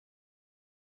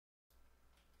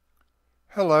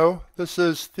Hello, this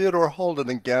is Theodore Holden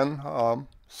again,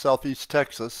 Southeast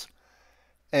Texas.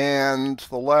 And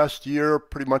the last year,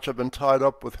 pretty much I've been tied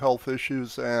up with health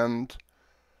issues and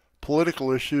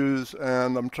political issues,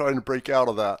 and I'm trying to break out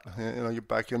of that. Get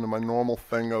back into my normal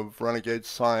thing of renegade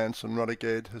science and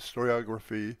renegade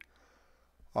historiography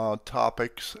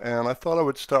topics. And I thought I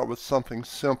would start with something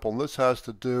simple. This has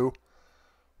to do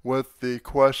with the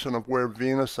question of where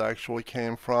Venus actually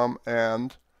came from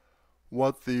and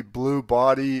what the blue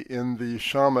body in the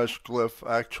Shamash glyph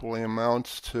actually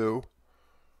amounts to.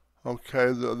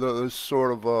 Okay, there's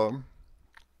sort of a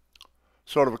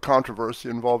controversy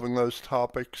involving those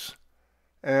topics.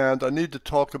 And I need to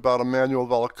talk about Immanuel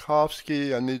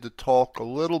Velikovsky. I need to talk a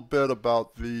little bit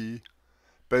about the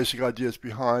basic ideas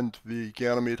behind the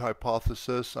Ganymede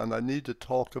hypothesis, and I need to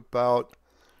talk about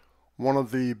one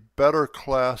of the better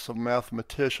class of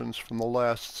mathematicians from the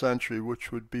last century,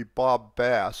 which would be Bob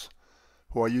Bass,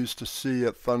 who I used to see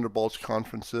at Thunderbolts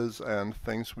conferences and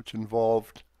things which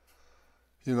involved,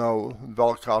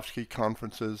 Velikovsky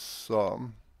conferences,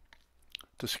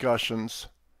 discussions.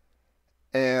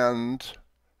 And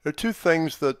there are two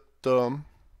things that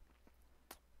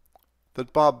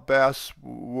Bob Bass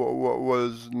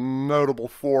was notable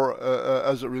for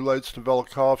as it relates to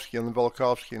Velikovsky and the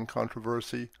Velikovskyan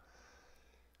controversy.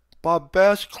 Bob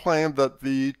Bass claimed that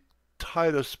the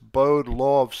Titus-Bode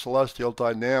law of celestial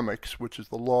dynamics, which is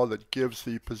the law that gives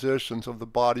the positions of the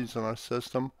bodies in our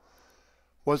system,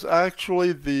 was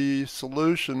actually the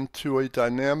solution to a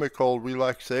dynamical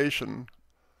relaxation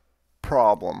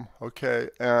problem. Okay,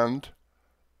 and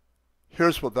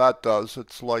here's what that does.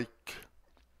 It's like,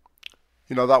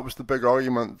 that was the big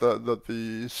argument that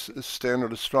the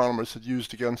standard astronomers had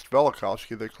used against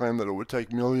Velikovsky. They claimed that it would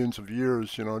take millions of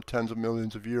years, tens of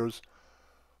millions of years,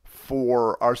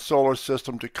 for our solar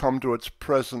system to come to its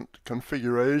present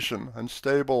configuration and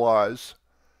stabilize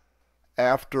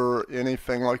after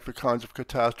anything like the kinds of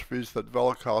catastrophes that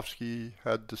Velikovsky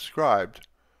had described.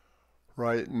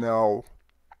 Right now,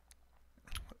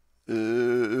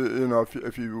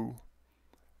 if you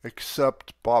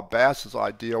accept Bob Bass's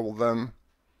idea, well then,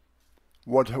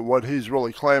 what he's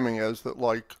really claiming is that,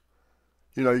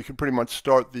 you can pretty much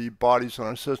start the bodies in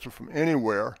our system from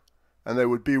anywhere, and they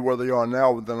would be where they are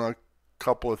now within a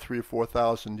couple of 3,000 or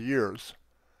 4,000 years.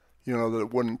 That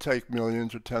it wouldn't take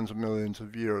millions or tens of millions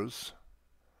of years.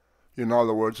 In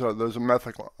other words, there's a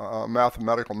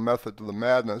mathematical method to the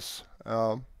madness.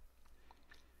 What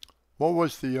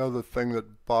was the other thing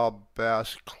that Bob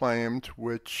Bass claimed,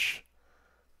 which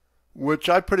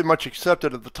I pretty much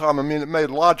accepted at the time? I mean, it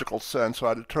made logical sense,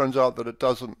 right? It turns out that it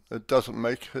doesn't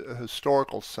make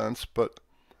historical sense, but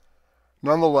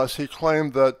nonetheless, he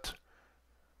claimed that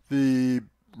the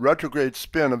retrograde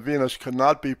spin of Venus could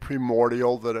not be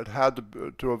primordial, that it had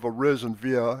to have arisen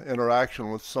via interaction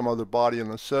with some other body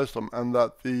in the system, and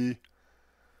that the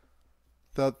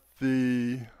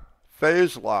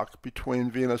phase lock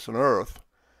between Venus and Earth,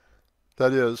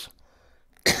 that is,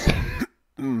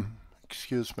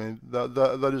 excuse me,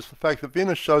 that is the fact that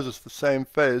Venus shows us the same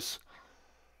face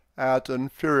at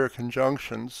inferior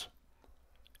conjunctions,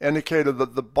 indicated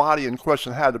that the body in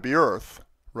question had to be Earth,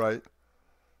 right?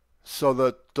 So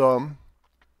that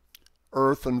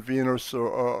Earth and Venus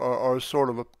are sort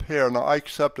of a pair. Now, I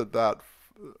accepted that,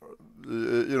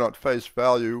 at face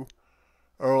value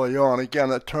early on. Again,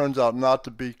 that turns out not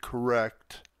to be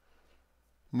correct.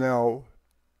 Now,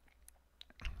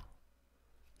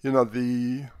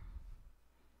 the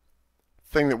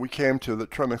thing that we came to, that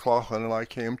Trey McLaughlin and I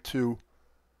came to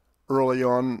early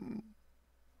on,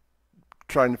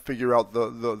 trying to figure out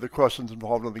the questions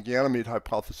involved in the Ganymede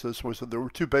hypothesis, was that there were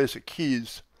two basic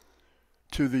keys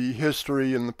to the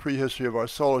history and the prehistory of our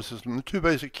solar system. The two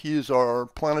basic keys are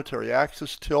planetary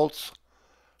axis tilts,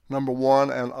 number one,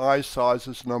 and eye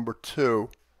sizes, number two.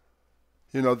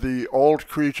 The old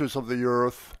creatures of the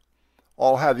Earth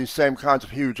all had these same kinds of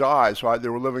huge eyes, right? They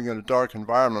were living in a dark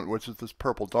environment, which is this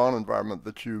purple dawn environment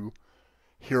that you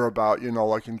hear about,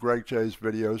 like in Greg J's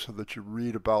videos, or that you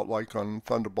read about, like on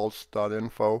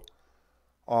thunderbolts.info.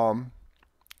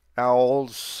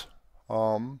 Owls,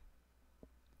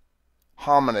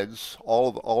 hominids,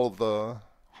 all of the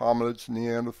hominids,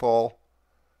 Neanderthal,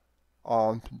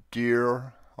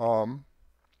 deer, all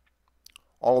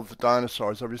of the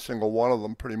dinosaurs, every single one of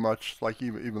them pretty much, like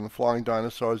even the flying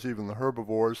dinosaurs, even the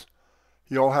herbivores,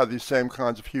 you all have these same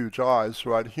kinds of huge eyes,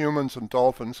 right? Humans and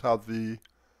dolphins have the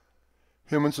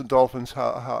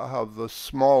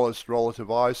smallest relative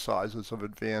eye sizes of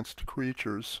advanced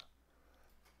creatures.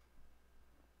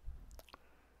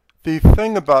 The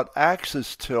thing about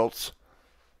axis tilts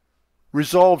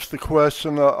resolves the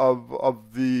question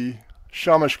of the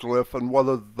Shamash glyph, and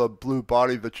whether the blue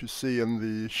body that you see in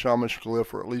the Shamash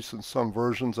glyph, or at least in some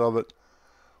versions of it,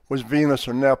 was Venus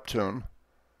or Neptune.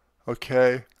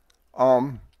 Okay,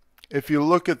 if you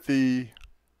look at the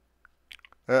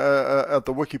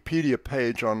Wikipedia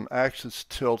page on axis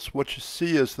tilts, what you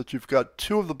see is that you've got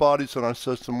two of the bodies in our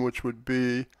system, which would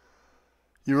be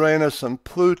Uranus and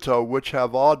Pluto, which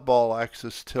have oddball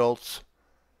axis tilts,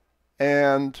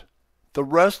 and the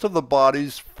rest of the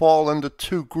bodies fall into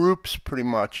two groups pretty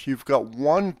much. You've got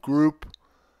one group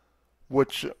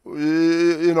which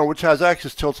which has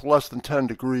axis tilts less than 10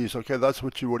 degrees. Okay, that's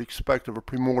what you would expect of a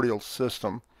primordial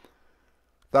system.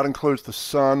 That includes the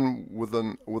Sun with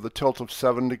a tilt of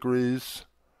 7 degrees,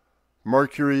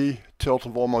 Mercury tilt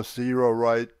of almost 0,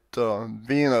 right?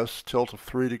 Venus tilt of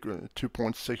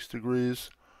 2.6 degrees.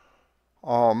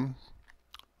 Our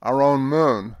own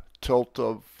Moon tilt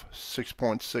of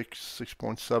 6.6,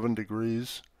 6.7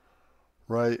 degrees,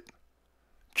 right?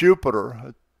 Jupiter,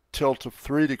 a tilt of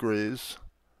 3 degrees,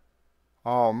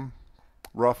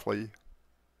 roughly.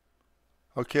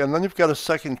 Okay, and then you've got a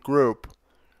second group,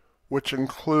 which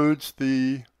includes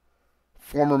the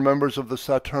former members of the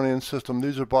Saturnian system.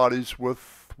 These are bodies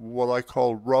with what I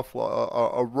call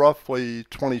a roughly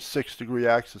 26 degree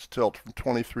axis tilt, from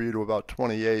 23 to about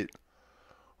 28.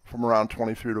 From around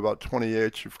 23 to about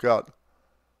 28, you've got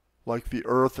like the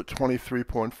Earth at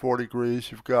 23.4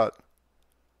 degrees, you've got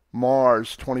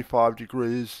Mars 25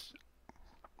 degrees,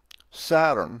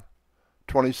 Saturn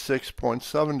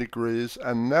 26.7 degrees,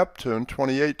 and Neptune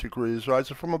 28 degrees, right?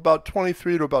 So from about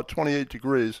 23 to about 28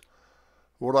 degrees,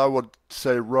 what I would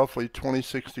say roughly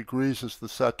 26 degrees is the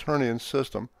Saturnian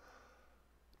system.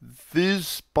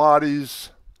 These bodies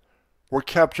were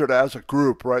captured as a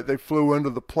group, right? They flew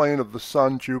into the plane of the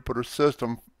Sun-Jupiter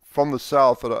system from the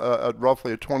south at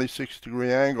roughly a 26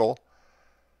 degree angle,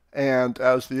 and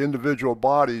as the individual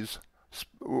bodies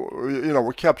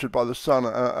were captured by the Sun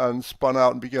and spun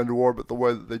out and began to orbit the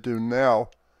way that they do now,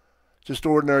 just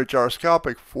ordinary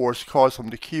gyroscopic force caused them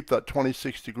to keep that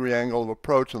 26 degree angle of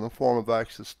approach in the form of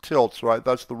axis tilts, right?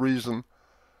 That's the reason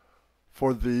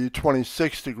for the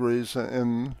 26 degrees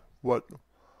in what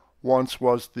once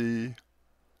was the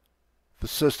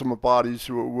system of bodies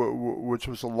which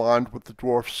was aligned with the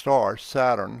dwarf star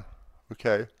Saturn.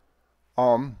 Okay,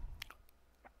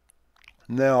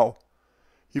 now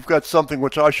you've got something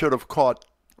which I should have caught,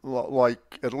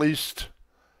 like at least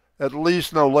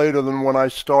no later than when I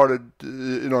started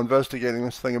investigating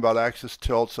this thing about axis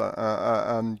tilts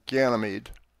and Ganymede,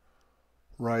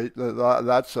 right?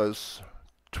 That says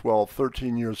 12,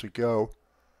 13 years ago.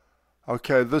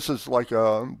 Okay, this is like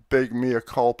a big mea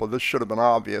culpa. This should have been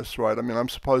obvious, right? I mean, I'm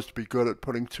supposed to be good at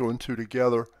putting two and two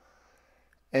together.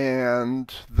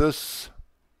 And this,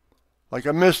 like,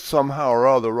 I missed somehow or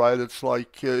other, right? It's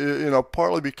like,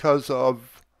 partly because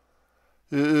of,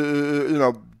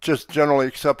 just generally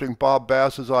accepting Bob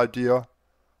Bass's idea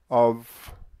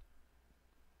of,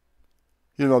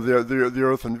 the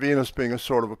Earth and Venus being a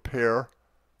sort of a pair.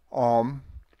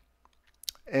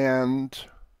 And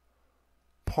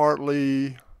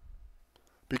partly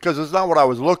because it's not what I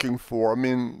was looking for. I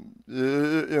mean,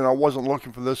 I wasn't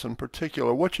looking for this in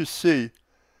particular. What you see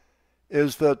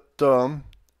is that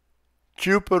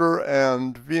Jupiter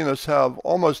and Venus have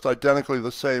almost identically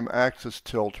the same axis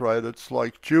tilt, right? It's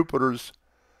like Jupiter's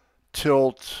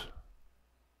tilt,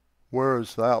 where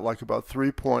is that? Like about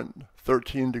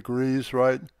 3.13 degrees,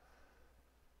 right?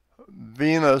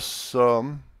 Venus,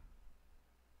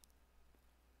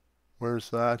 where's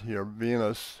that here?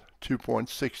 Venus,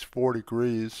 2.64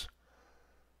 degrees.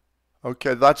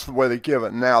 Okay, that's the way they give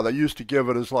it now. They used to give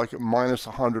it as like minus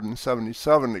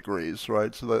 177 degrees,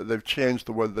 right? So they've changed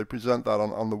the way they present that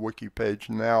on the wiki page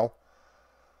now.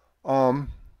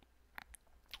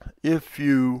 If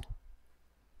you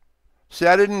see,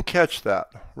 I didn't catch that,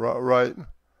 right?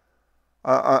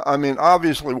 I mean,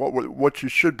 obviously, what you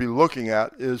should be looking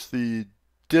at is the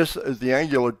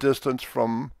angular distance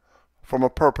from a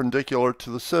perpendicular to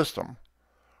the system,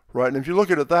 right? And if you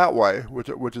look at it that way,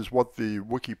 which is what the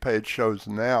wiki page shows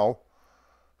now,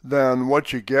 then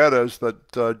what you get is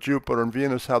that Jupiter and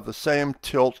Venus have the same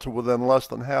tilt to within less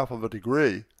than half of a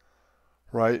degree,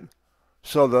 right?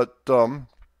 So that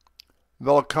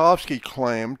Velikovsky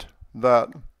claimed that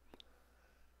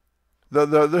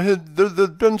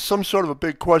there'd been some sort of a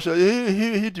big question.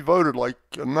 He devoted like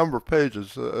a number of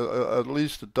pages, at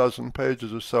least a dozen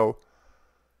pages or so,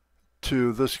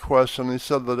 to this question. He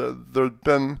said that there'd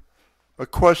been a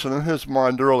question in his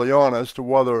mind early on as to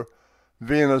whether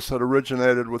Venus had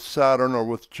originated with Saturn or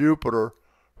with Jupiter,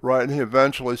 right? And he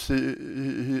eventually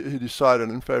he decided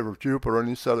in favor of Jupiter, and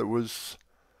he said it was,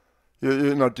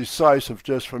 decisive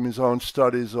just from his own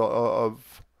studies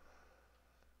of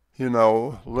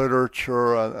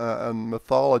literature and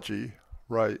mythology,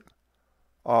 right?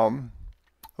 But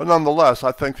nonetheless,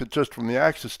 I think that just from the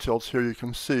axis tilts here, you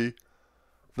can see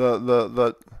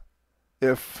that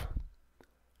if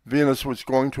Venus was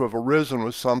going to have arisen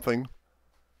with something,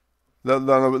 then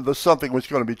the something was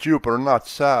going to be Jupiter, not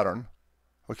Saturn.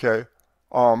 Okay.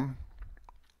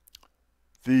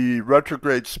 The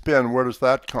retrograde spin, where does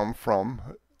that come from?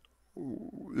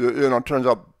 It turns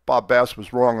out Bob Bass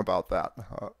was wrong about that.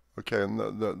 Okay, and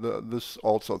this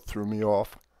also threw me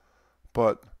off.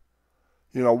 But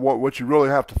what you really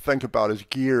have to think about is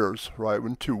gears, right?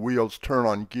 When two wheels turn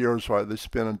on gears, right, they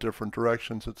spin in different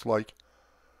directions. It's like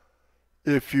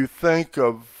if you think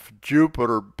of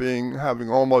Jupiter having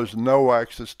almost no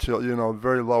axis tilt,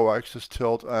 very low axis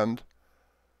tilt, and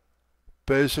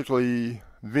basically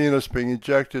Venus being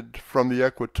ejected from the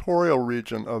equatorial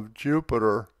region of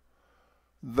Jupiter,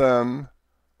 then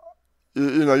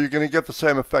you're going to get the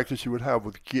same effect as you would have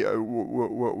with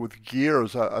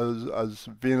gears. As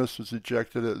Venus was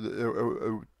ejected,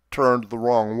 it turned the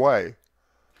wrong way.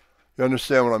 You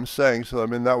understand what I'm saying? So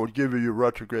that would give you your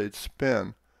retrograde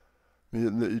spin.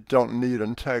 You don't need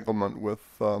entanglement with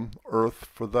Earth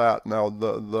for that. Now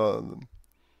the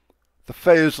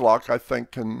phase lock, I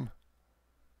think, can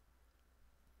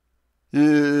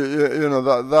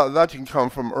that can come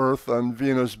from Earth and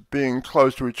Venus being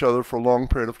close to each other for a long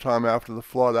period of time after the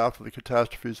flood, after the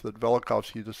catastrophes that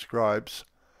Velikovsky describes.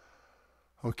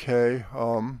 Okay,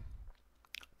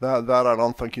 that I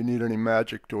don't think you need any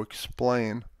magic to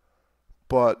explain,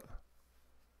 but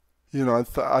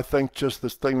I think just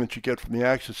this thing that you get from the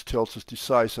axis tilts is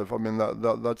decisive.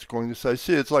 That's going to say.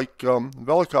 See, it's like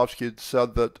Velikovsky had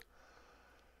said that.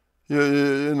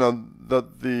 That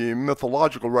the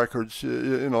mythological records,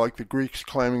 like the Greeks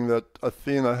claiming that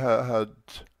Athena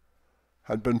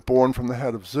had been born from the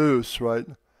head of Zeus, right?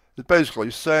 It's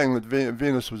basically saying that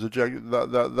Venus was ejected.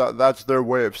 That's their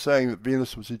way of saying that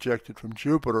Venus was ejected from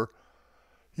Jupiter.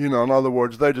 In other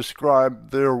words, they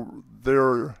describe their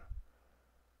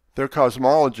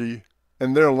cosmology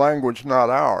in their language, not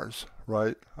ours,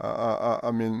 right?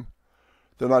 They're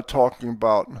not talking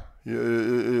about.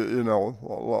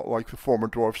 Like the former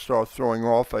dwarf star throwing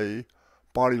off a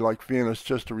body like Venus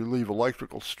just to relieve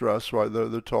electrical stress, right?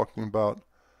 They're talking about,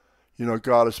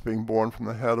 goddess being born from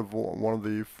the head of one of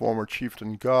the former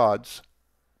chieftain gods.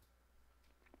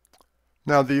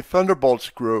 Now, the Thunderbolts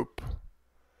group,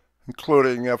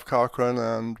 including F. Cochran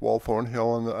and Wal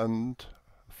Thornhill and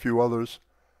a few others,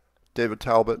 David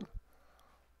Talbot,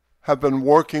 have been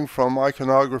working from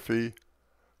iconography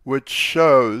which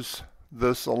shows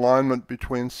this alignment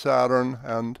between Saturn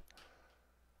and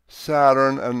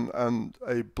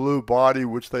a blue body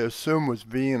which they assume was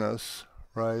Venus,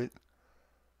 right?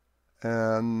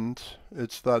 And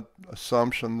it's that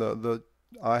assumption that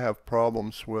I have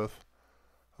problems with.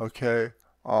 Okay,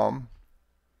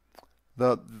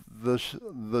 that this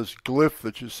glyph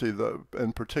that you see,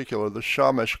 in particular the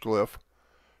Shamash glyph,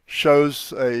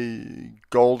 shows a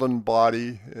golden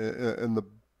body in the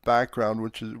background,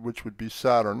 which would be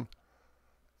Saturn,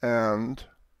 and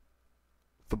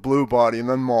the blue body, and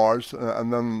then Mars,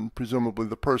 and then presumably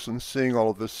the person seeing all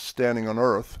of this standing on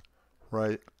Earth,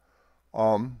 right?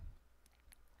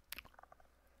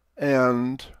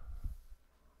 And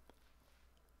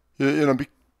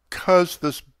because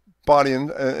this body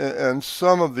and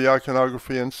some of the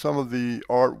iconography and some of the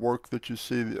artwork that you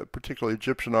see, particularly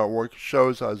Egyptian artwork,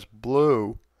 shows as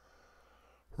blue,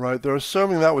 right? They're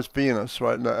assuming that was Venus,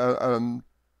 right? And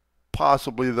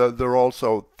possibly that they're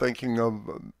also thinking of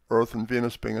Earth and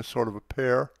Venus being a sort of a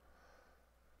pair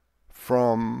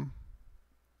from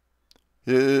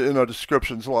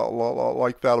descriptions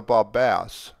like that of Bob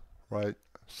Bass, right?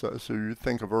 So you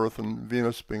think of Earth and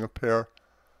Venus being a pair,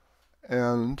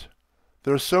 and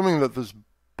they're assuming that this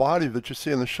body that you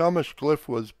see in the Shamash glyph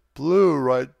was blue,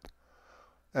 right?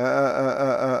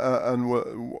 And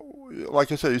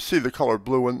like I said, you see the color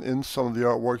blue in some of the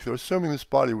artwork. They're assuming this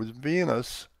body was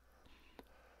Venus.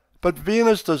 But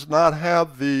Venus does not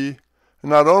have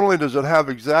not only does it have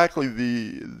exactly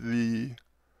the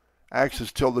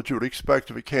axis tilt that you would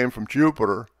expect if it came from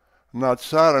Jupiter, not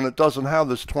Saturn, it doesn't have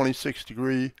this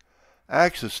 26-degree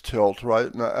axis tilt,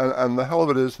 right? And the hell of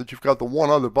it is that you've got the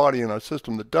one other body in our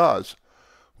system that does,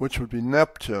 which would be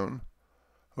Neptune.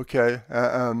 Okay,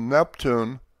 and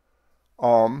Neptune,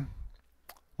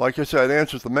 like I said,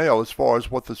 answers the mail as far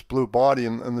as what this blue body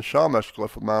in the Shamash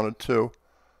glyph amounted to.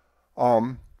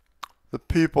 The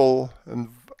people in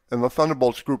the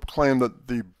Thunderbolts group claim that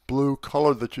the blue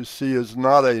color that you see is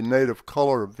not a native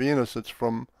color of Venus. It's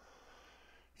from,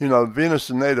 Venus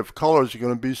in native colors are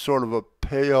going to be sort of a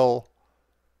pale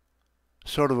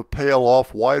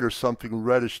off-white or something,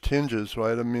 reddish tinges,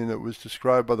 right? I mean, it was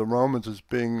described by the Romans as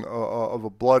being of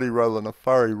a bloody rather than a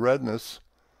fiery redness,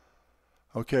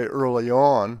 okay, early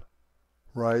on,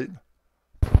 right?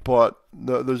 But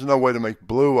there's no way to make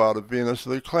blue out of Venus.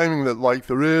 They're claiming that, like,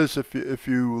 there is, if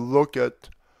you look at,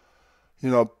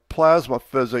 plasma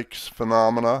physics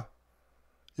phenomena,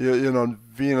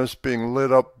 Venus being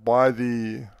lit up by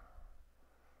the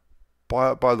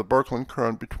Birkeland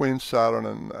current between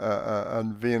Saturn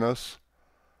and Venus,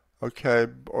 okay,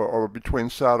 or between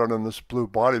Saturn and this blue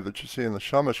body that you see in the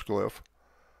Shamash glyph.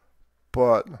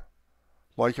 But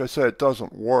like I said, it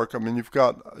doesn't work. I mean, you've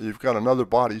got another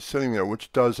body sitting there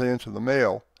which does answer the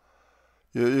male.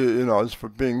 As for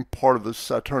being part of the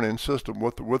Saturnian system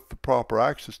with the proper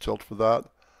axis tilt for that.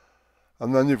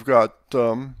 And then you've got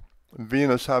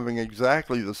Venus having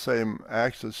exactly the same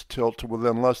axis tilt to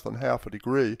within less than half a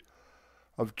degree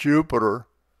of Jupiter,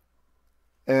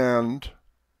 and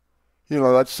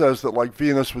that says that, like,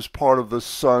 Venus was part of the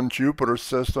Sun-Jupiter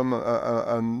system,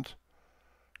 and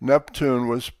Neptune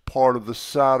was part of the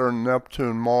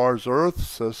Saturn-Neptune-Mars-Earth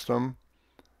system.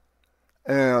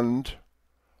 And,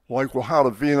 like, well, how do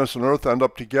Venus and Earth end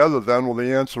up together then? Well,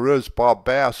 the answer is Bob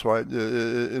Bass, right?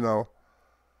 The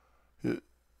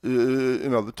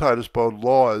Titus-Bode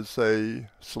law is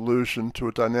a solution to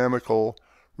a dynamical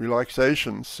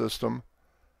relaxation system,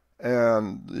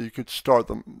 and you could start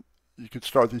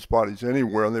these bodies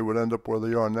anywhere, and they would end up where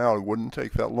they are now. It wouldn't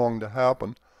take that long to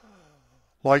happen.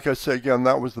 Like I say again,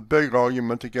 that was the big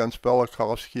argument against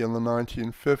Velikovsky in the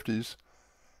 1950s,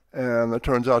 and it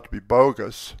turns out to be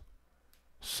bogus.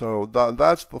 So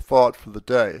that's the thought for the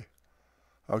day.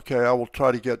 Okay, I will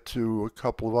try to get to a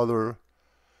couple of other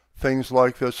things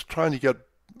like this, trying to get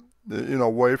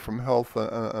away from health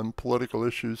and political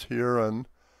issues here, and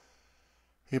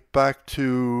get back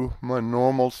to my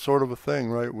normal sort of a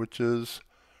thing, right, which is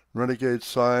renegade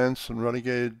science and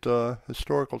renegade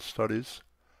historical studies.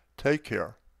 Take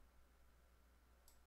care.